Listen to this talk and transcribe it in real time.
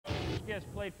has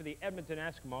played for the Edmonton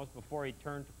Eskimos before he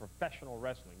turned to professional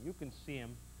wrestling. You can see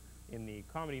him in the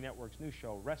Comedy Network's new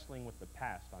show, Wrestling with the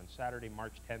Past, on Saturday,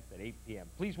 March 10th at 8 p.m.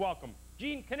 Please welcome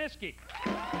Gene Kiniski.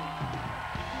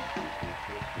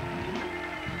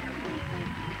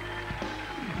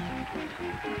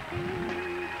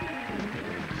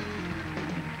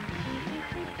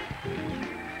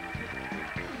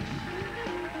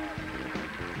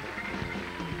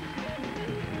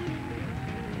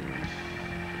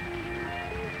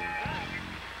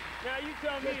 Now you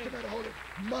tell me. Just a minute, hold it.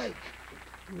 Mike,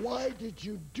 why did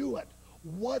you do it?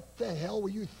 What the hell were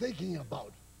you thinking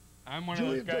about? I'm one of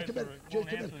those guys who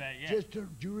won't answer that yet. Do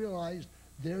you realize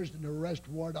there's an arrest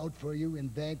warrant out for you in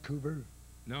Vancouver?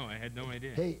 No, I had no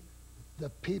idea. Hey, the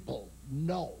people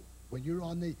know when you're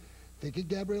on the Vicky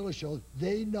Gabriella show,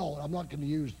 they know, I'm not going to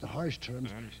use the harsh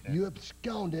terms, you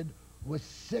absconded with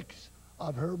 6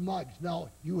 of her mugs. Now,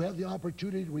 you have the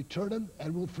opportunity to return them,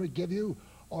 and we'll forgive you,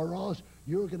 or else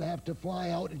you're going to have to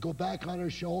fly out and go back on her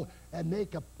show and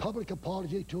make a public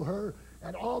apology to her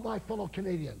and all my fellow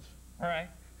Canadians. All right.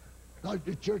 Now,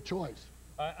 it's your choice.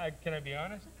 Can I be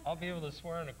honest? I'll be able to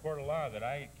swear in a court of law that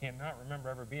I cannot remember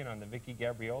ever being on the Vicky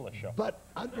Gabriella show. But,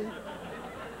 I mean...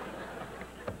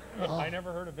 I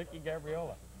never heard of Vicky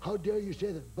Gabriella. How dare you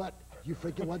say that? But you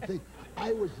forget one thing.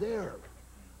 I was there.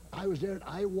 I was there, and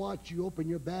I watched you open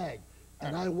your bag,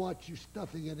 and I watched you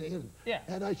stuffing it in. Yeah.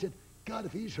 And I said, God,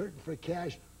 if he's hurting for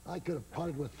cash, I could have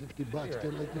parted with 50 bucks. Right.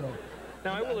 You know.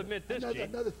 Now, I will admit this, Gene.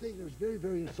 Another thing that was very,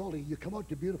 very insulting, you come out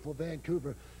to beautiful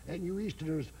Vancouver, and you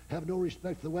Easterners have no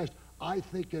respect for the West. I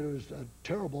think it was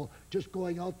terrible just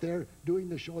going out there, doing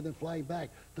the show, and then flying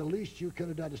back. The least you could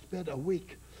have done is spend a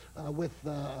week with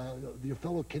your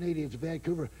fellow Canadians in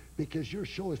Vancouver, because your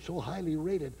show is so highly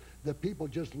rated that people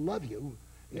just love you.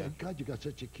 Yeah. And God, you got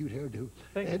such a cute hairdo.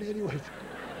 Thank you. Anyways,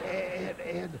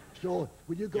 and so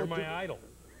when you go You're my idol.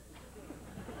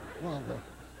 Well,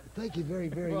 thank you very,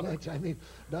 very much. I mean,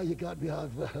 now you got me off,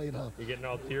 you know. You're getting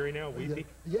all teary now, weepy?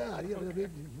 Yeah, you know what I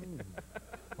mean?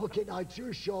 Okay, now it's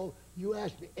your show. You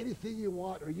ask me anything you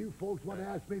want, or you folks want to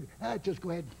ask me, just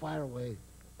go ahead and fire away.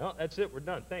 Well, that's it. We're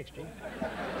done. Thanks, Gene.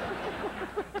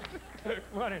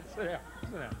 Come on in. Sit down.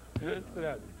 Sit down. Sit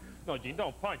down. No, Gene,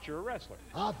 don't punch. You're a wrestler.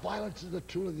 Violence is the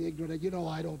tool of the ignorant. You know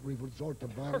I don't resort to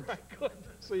violence. All right, good.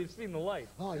 So you've seen the light.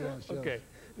 Oh, yes, yes. Okay.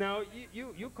 Now,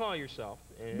 you call yourself...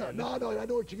 No, I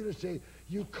know what you're going to say.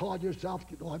 You call yourself...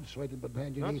 Oh, I'm sweating, but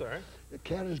man, you need... That's all right.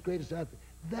 Canada's greatest athlete.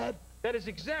 That is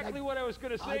exactly what I was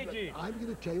going to say, Gene. I'm going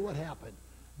to tell you what happened.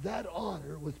 That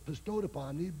honor was bestowed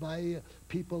upon me by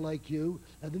people like you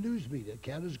and the news media,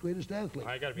 Canada's greatest athlete.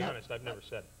 I got to be honest, I've never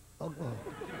said it. Oh.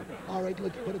 All right,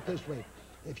 let's put it this way.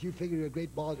 If you figure you're a great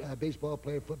baseball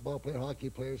player, football player, hockey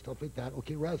player, stuff like that,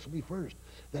 okay, wrestle me first.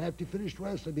 Then after you finish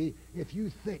wrestling me, if you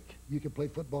think you can play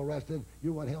football wrestling,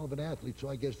 you're one hell of an athlete. So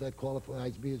I guess that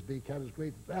qualifies me as being Canada's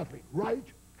greatest athlete, right?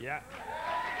 Yeah.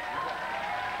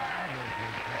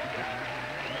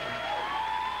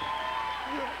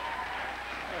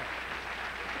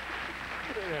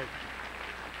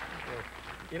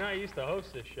 You know, I used to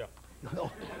host this show.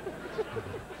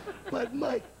 But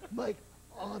Mike,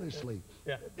 honestly,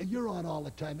 yeah. You're on all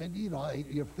the time, and you know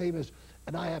you're famous.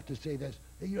 And I have to say this,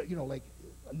 you know, like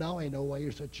now I know why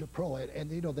you're such a pro.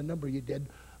 And you know the number you did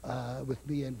with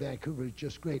me in Vancouver is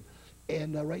just great.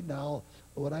 And right now,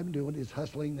 what I'm doing is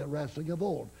hustling the wrestling of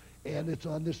old, and it's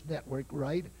on this network,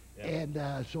 right? Yeah.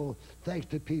 And so thanks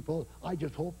to people, I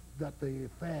just hope that the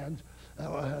fans.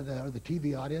 The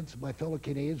TV audience, my fellow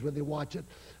Canadians, when they watch it,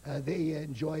 they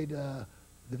enjoyed the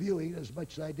viewing as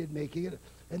much as I did making it.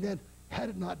 And then, had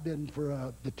it not been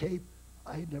for the tape,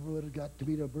 I never would have got to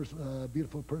meet a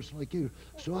beautiful person like you.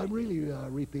 So I'm really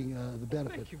reaping the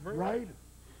benefits. Thank you very right? much.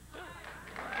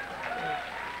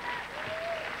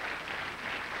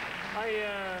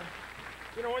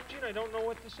 You know what, Gene? I don't know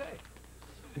what to say.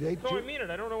 No, I mean it.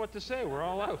 I don't know what to say. We're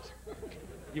all out.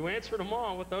 You answered them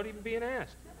all without even being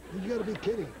asked. You got to be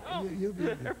kidding. Oh,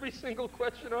 every single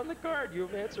question on the card,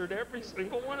 you've answered every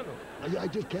single one of them. I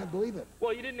just can't believe it.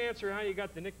 Well, you didn't answer how you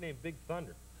got the nickname Big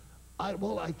Thunder.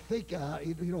 Well, I think,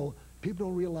 you know, people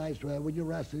don't realize when you're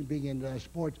wrestling, being in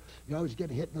sports, you always get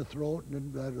hit in the throat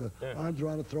and arms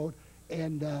around the throat.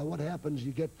 And what happens,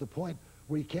 you get to the point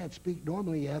where you can't speak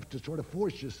normally. You have to sort of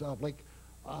force yourself. Like,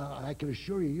 I can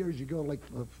assure you, years ago, like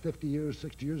 50 years,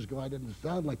 60 years ago, I didn't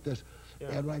sound like this.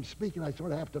 Yeah. And when I'm speaking, I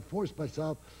sort of have to force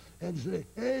myself and say,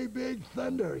 hey, Big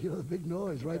Thunder, you know, the big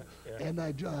noise, right? Yeah.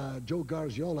 And Joe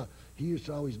Garziola, he used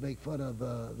to always make fun of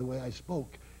the way I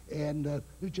spoke. And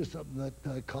it's just something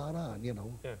that caught on, you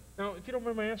know. Yeah. Now, if you don't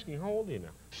mind my asking, how old are you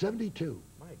now? 72.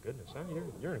 My goodness, huh?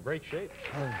 You're in great shape.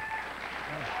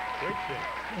 Great shape.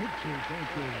 Thank you, thank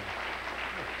you.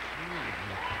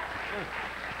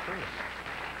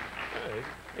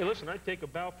 Hey, listen, I'd take a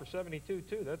bow for 72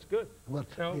 too. That's good. Well,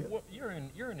 now, yeah.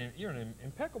 you're in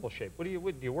impeccable shape. Do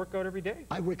you work out every day?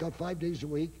 I work out 5 days a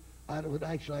week.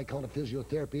 Actually, I call it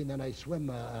physiotherapy, and then I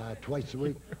swim twice a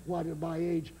week. What at my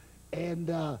age, and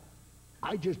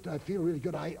I feel really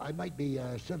good. I might be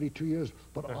 72 years,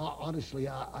 but honestly,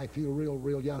 I feel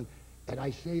real young. And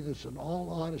I say this in all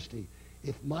honesty.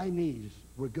 If my knees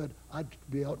were good, I'd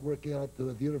be out working out at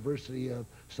the University of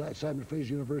Simon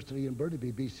Fraser University in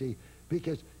Burnaby, BC,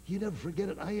 because you never forget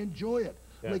it. I enjoy it.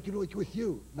 Yeah. Like, like with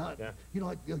you. Not, a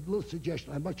little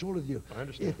suggestion. I'm much older than you. I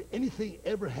understand. If anything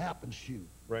ever happens to you,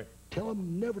 right, tell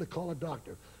them never to call a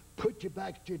doctor. Put you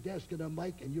back at your desk and a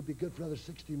mic, and you'll be good for another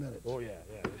 60 minutes. Oh, yeah.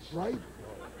 Right?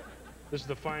 This is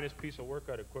the finest piece of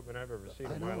workout equipment I've ever seen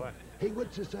in my life. Hey,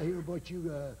 what's this I hear about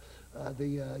you?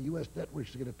 The U.S.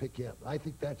 networks are going to pick you up. I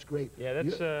think that's great. Yeah,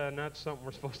 that's not something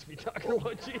we're supposed to be talking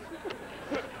about, Chief.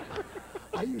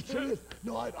 Are you serious?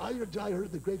 No, I heard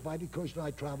the grapevine. Of course,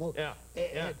 I travel. Yeah.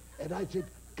 And I said,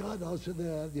 God, also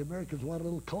the Americans want a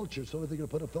little culture, so they're going to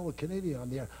put a fellow Canadian on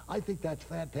the air. I think that's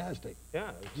fantastic.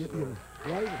 Yeah.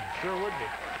 Right? Sure would be.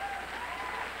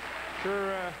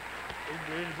 Sure,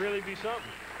 it'd really be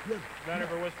something. Yes. If that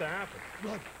ever was to happen.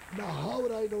 Look, now how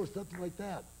would I know something like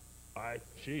that?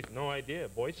 Geez, no idea.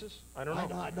 Voices? I don't know.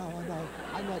 No,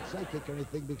 I'm not psychic or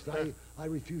anything because I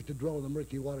refuse to dwell in the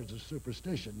murky waters of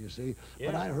superstition, you see.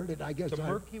 Yeah. But I heard it, I guess. The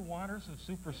murky waters of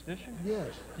superstition? Yes.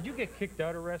 Did you get kicked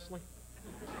out of wrestling?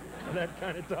 That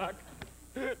kind of talk?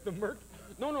 The murky?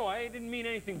 No, I didn't mean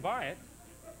anything by it.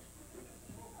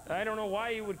 I don't know why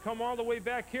you would come all the way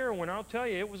back here when I'll tell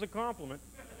you it was a compliment.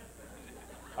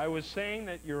 I was saying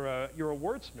that you're a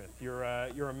wordsmith. You're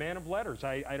a man of letters.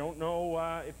 I don't know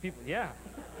if people. Yeah.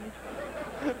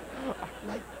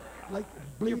 like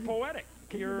bleeding. You're poetic.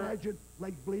 Can you imagine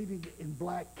like bleeding in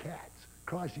black cats,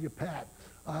 crossing a path,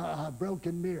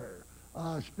 broken mirror,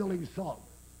 spilling salt?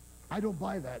 I don't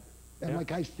buy that. And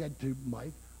like I said to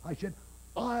Mike, I said,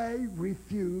 I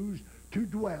refuse to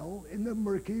dwell in the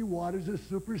murky waters of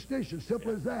superstition.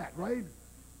 Simple as that, right?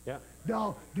 Yeah.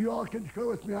 Now, do you all concur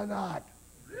with me on that?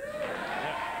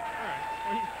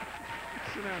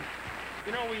 Sit down.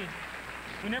 You know,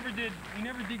 we never did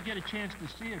get a chance to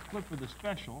see a clip of the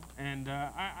special, and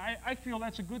I feel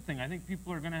that's a good thing. I think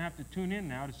people are going to have to tune in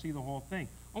now to see the whole thing.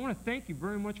 I want to thank you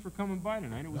very much for coming by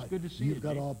tonight. It was good to see you. You've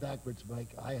got all backwards,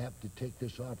 Mike. I have to take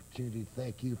this opportunity to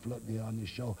thank you for letting me on this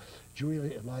show. Do you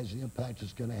realize the impact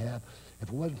it's going to have? If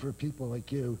it wasn't for people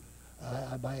like you,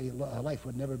 my life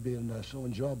would never be so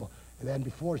enjoyable. And then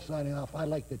before signing off, I'd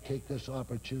like to take this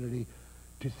opportunity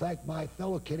to thank my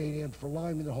fellow Canadians for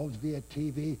allowing me their homes via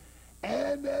TV.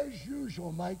 And as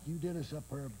usual, Mike, you did a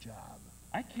superb job.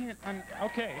 I can't,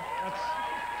 okay,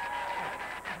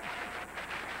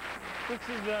 this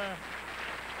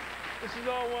is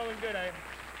all well and good.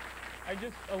 I'm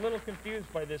just a little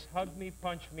confused by this hug me,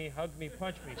 punch me, hug me,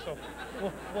 punch me. So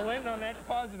we'll end on that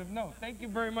positive note. Thank you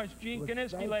very much, Gene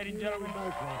Kiniski, ladies and gentlemen.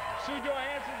 Sue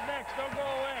Johansson's next. Don't go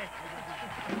away.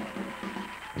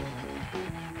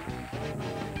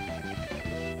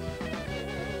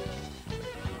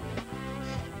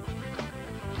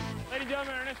 Ladies and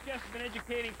gentlemen, our next guest has been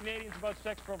educating Canadians about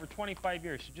sex for over 25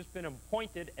 years. She's just been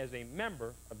appointed as a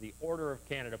member of the Order of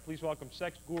Canada. Please welcome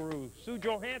sex guru Sue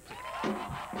Johansson.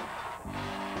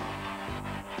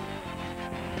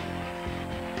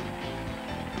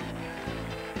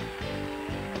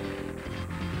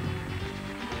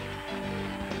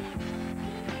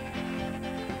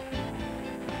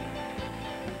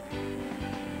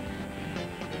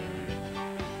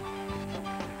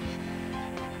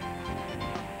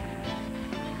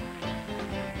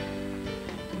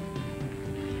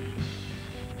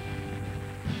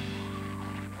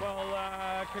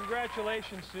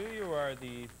 Congratulations, Sue. You are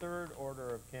the third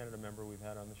Order of Canada member we've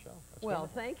had on the show. That's well,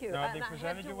 wonderful. Thank you. Now, and they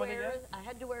presented you with it yet? I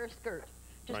had to wear a skirt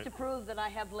just Right. to prove that I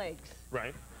have legs.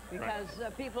 Right. Because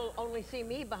people only see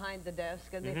me behind the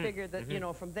desk, and they figure that, you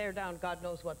know, from there down, God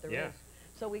knows what there is.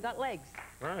 So we got legs.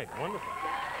 Right. Wonderful.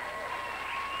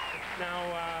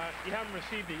 Now, you haven't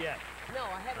received it yet. No,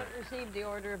 I haven't received the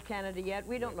Order of Canada yet.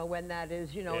 We don't know when that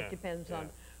is. You know, it depends on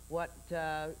what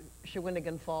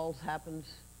Shawinigan Falls happens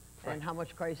and how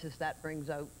much crisis that brings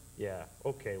out. Yeah,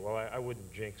 okay. Well, I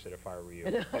wouldn't jinx it if I were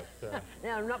you. But,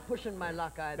 yeah, I'm not pushing my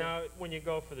luck either. now, when you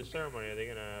go for the ceremony, are they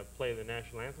going to play the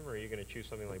national anthem, or are you going to choose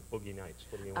something like Boogie Nights?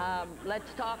 What do you want?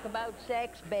 Let's talk about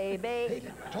sex, baby. Hey,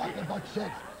 talking about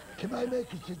sex, can I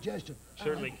make a suggestion?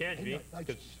 Certainly can, G,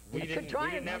 because we didn't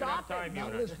have enough time. Now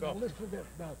listen to this.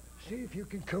 Now, see if you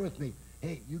concur with me.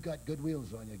 Hey, you got good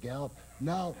wheels on you, gal.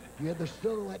 Now, you have the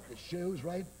silhouette, the shoes,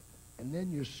 right? And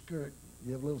then your skirt,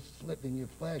 you have a little slit and you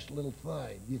flash a little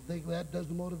thigh. You think that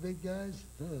doesn't motivate guys?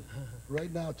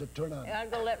 Right now, it's a turn on. I'm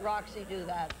going to let Roxy do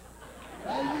that.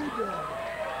 How you doing?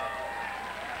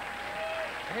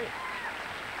 Hey,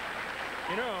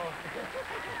 you know,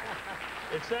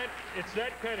 it's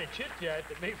that kind of chit-chat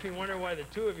that makes me wonder why the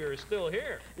two of you are still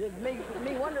here. It makes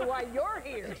me wonder why you're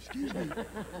here. Excuse me,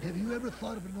 have you ever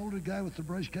thought of an older guy with a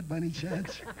brush cut by any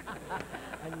chance?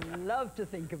 I'd love to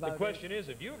think about it. The question is,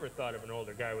 have you ever thought of an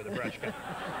older guy with a brush cut?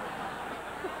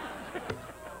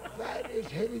 That is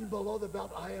hitting below the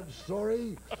belt. I am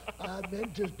sorry.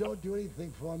 Men just don't do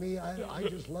anything for me. I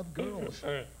just love girls.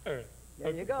 All right, all right. There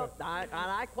you go.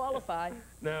 I qualify.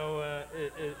 Now,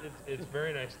 it's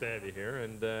very nice to have you here.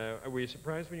 And were you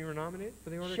surprised when you were nominated for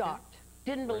the Order of Shocked.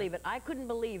 Didn't believe it. I couldn't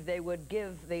believe they would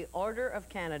give the Order of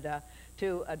Canada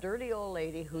to a dirty old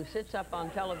lady who sits up on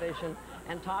television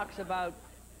and talks about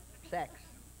sex.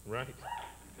 Right.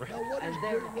 Now, what is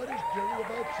dirty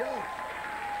about sex?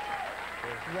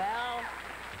 Well,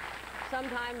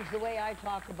 sometimes the way I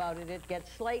talk about it, it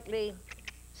gets slightly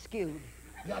skewed.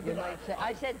 Yeah, You might say.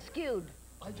 I said skewed.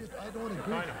 I don't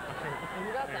agree.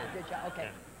 You got that, did you? Okay.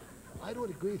 I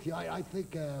don't agree with you. I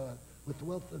think with the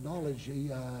wealth of knowledge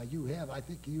you have, I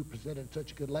think you present it in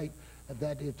such a good light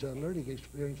that it's a learning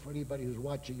experience for anybody who's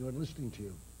watching you and listening to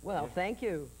you. Well, thank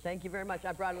you. Thank you very much.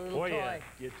 I brought a little Boy, toy.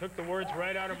 you took the words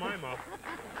right out of my mouth.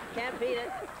 Can't beat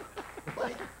it.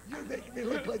 Mike, you're making me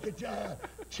look like a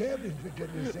champion, for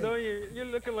goodness sake. No, you're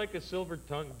looking like a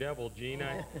silver-tongued devil, Gene.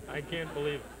 I can't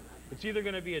believe it. It's either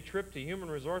going to be a trip to Human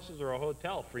Resources or a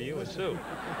hotel for you and Sue.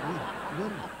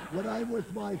 When I'm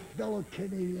with my fellow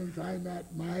Canadians, I'm at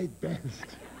my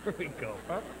best. Here we go.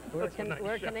 Huh? We're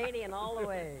Canadian all the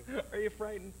way. Are you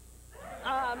frightened?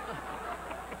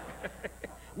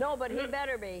 No, but he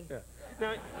better be. Yeah.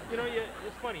 Now, you know,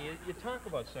 it's funny. You talk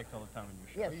about sex all the time in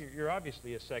your show. Yes. You're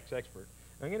obviously a sex expert.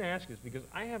 I'm going to ask this because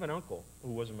I have an uncle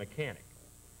who was a mechanic.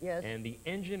 Yes. And the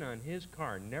engine on his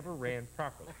car never ran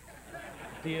properly.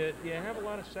 Do you have a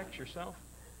lot of sex yourself?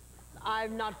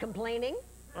 I'm not complaining.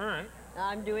 All right.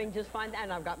 I'm doing just fine,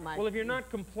 and I've got my... Well, if you're not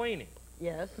complaining...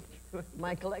 Yes,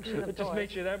 my collection of it just toys.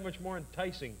 makes you that much more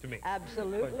enticing to me.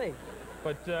 Absolutely.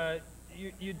 But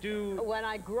you do... When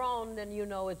I groan, then you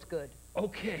know it's good.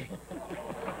 Okay.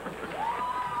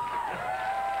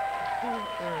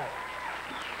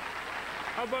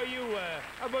 How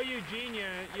about you, Gene?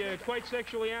 You quite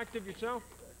sexually active yourself?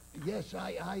 Yes,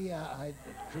 I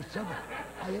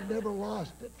have never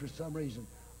lost it for some reason.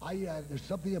 There's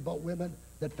something about women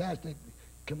that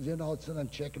comes in all of a sudden, I'm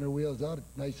checking her wheels out,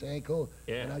 nice ankle,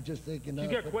 yeah. And I just think, you know.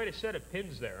 She's got quite a set of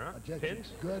pins there, huh?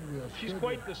 Pins? Good wheels. She's good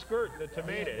quite wheels. the skirt, the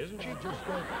tomato, isn't she? Just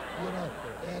good, you know.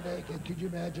 And could you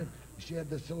imagine? She had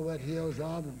the silhouette heels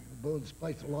on, and bone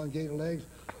spikes, elongated legs.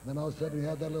 Then all of a sudden, we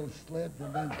had that little slit,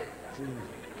 and then she.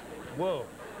 Whoa.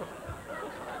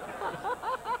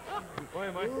 Why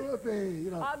am I? Whoopee, you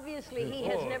know. Obviously, he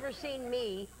has never seen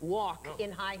me walk in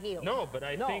high heels. No, but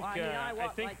I think I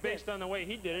think like based this. on the way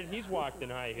he did it, he's walked in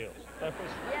high heels. That was,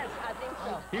 Yes, I think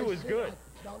so. he was good.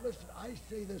 Now listen, I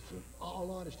say this in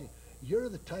all honesty. You're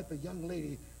the type of young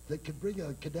lady that could bring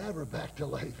a cadaver back to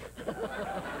life.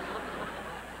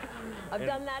 I've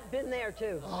done that, been there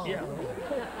too. Oh, Yeah.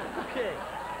 Okay.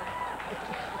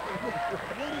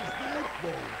 What is that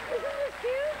thing? Isn't this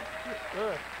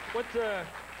cute?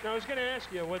 Now I was going to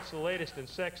ask you what's the latest in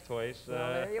sex toys. Well,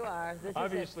 there you are. This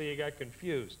Obviously, you got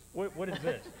confused. What is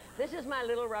this? This is my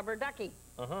little rubber ducky.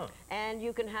 Uh-huh. And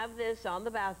you can have this on the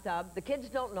bathtub. The kids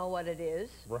don't know what it is.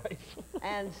 Right.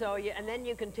 And so and then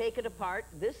you can take it apart.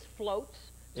 This floats.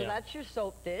 So Yeah. that's your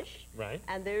soap dish. Right.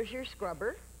 And there's your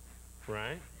scrubber.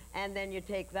 Right. And then you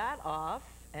take that off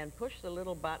and push the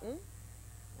little button.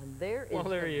 And there is Well,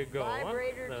 there the you go.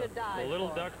 vibrator Huh? to die The little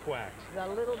for. duck quacks. The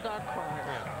little duck quacks.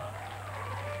 Yeah.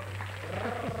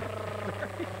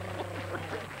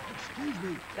 Excuse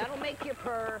me. That'll make you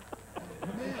purr.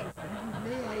 May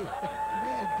I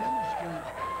demonstrate?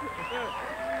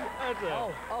 That's A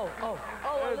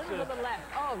little to the left.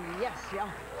 Oh, yes, yeah.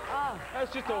 Oh,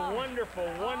 that's just a wonderful,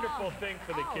 wonderful thing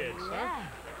for the kids, yeah.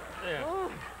 huh? Yeah.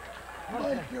 Oh.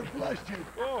 Mike, you're blushing.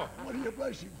 Oh. What are you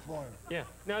blushing for? Yeah.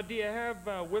 Now, do you have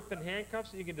whip and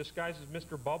handcuffs that you can disguise as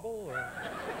Mr. Bubble or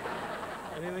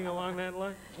anything along that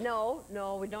line? No,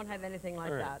 we don't have anything like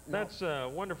All right. that. No. That's a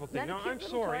wonderful thing. Isn't that Now, a cute I'm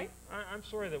little sorry. toy? I'm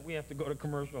sorry that we have to go to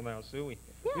commercial now, Sue. We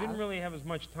Yeah. didn't really have as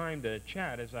much time to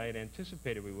chat as I had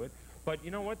anticipated we would. But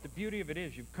you know what? The beauty of it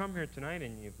is you've come here tonight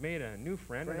and you've made a new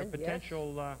friend and a Yes.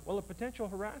 potential, a potential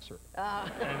harasser.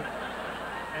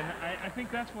 And I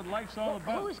think that's what life's all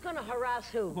about. Who's going to harass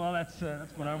who? Well, that's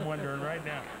what I'm wondering right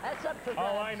now. That's up to them.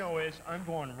 All I know is I'm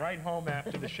going right home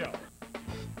after the show.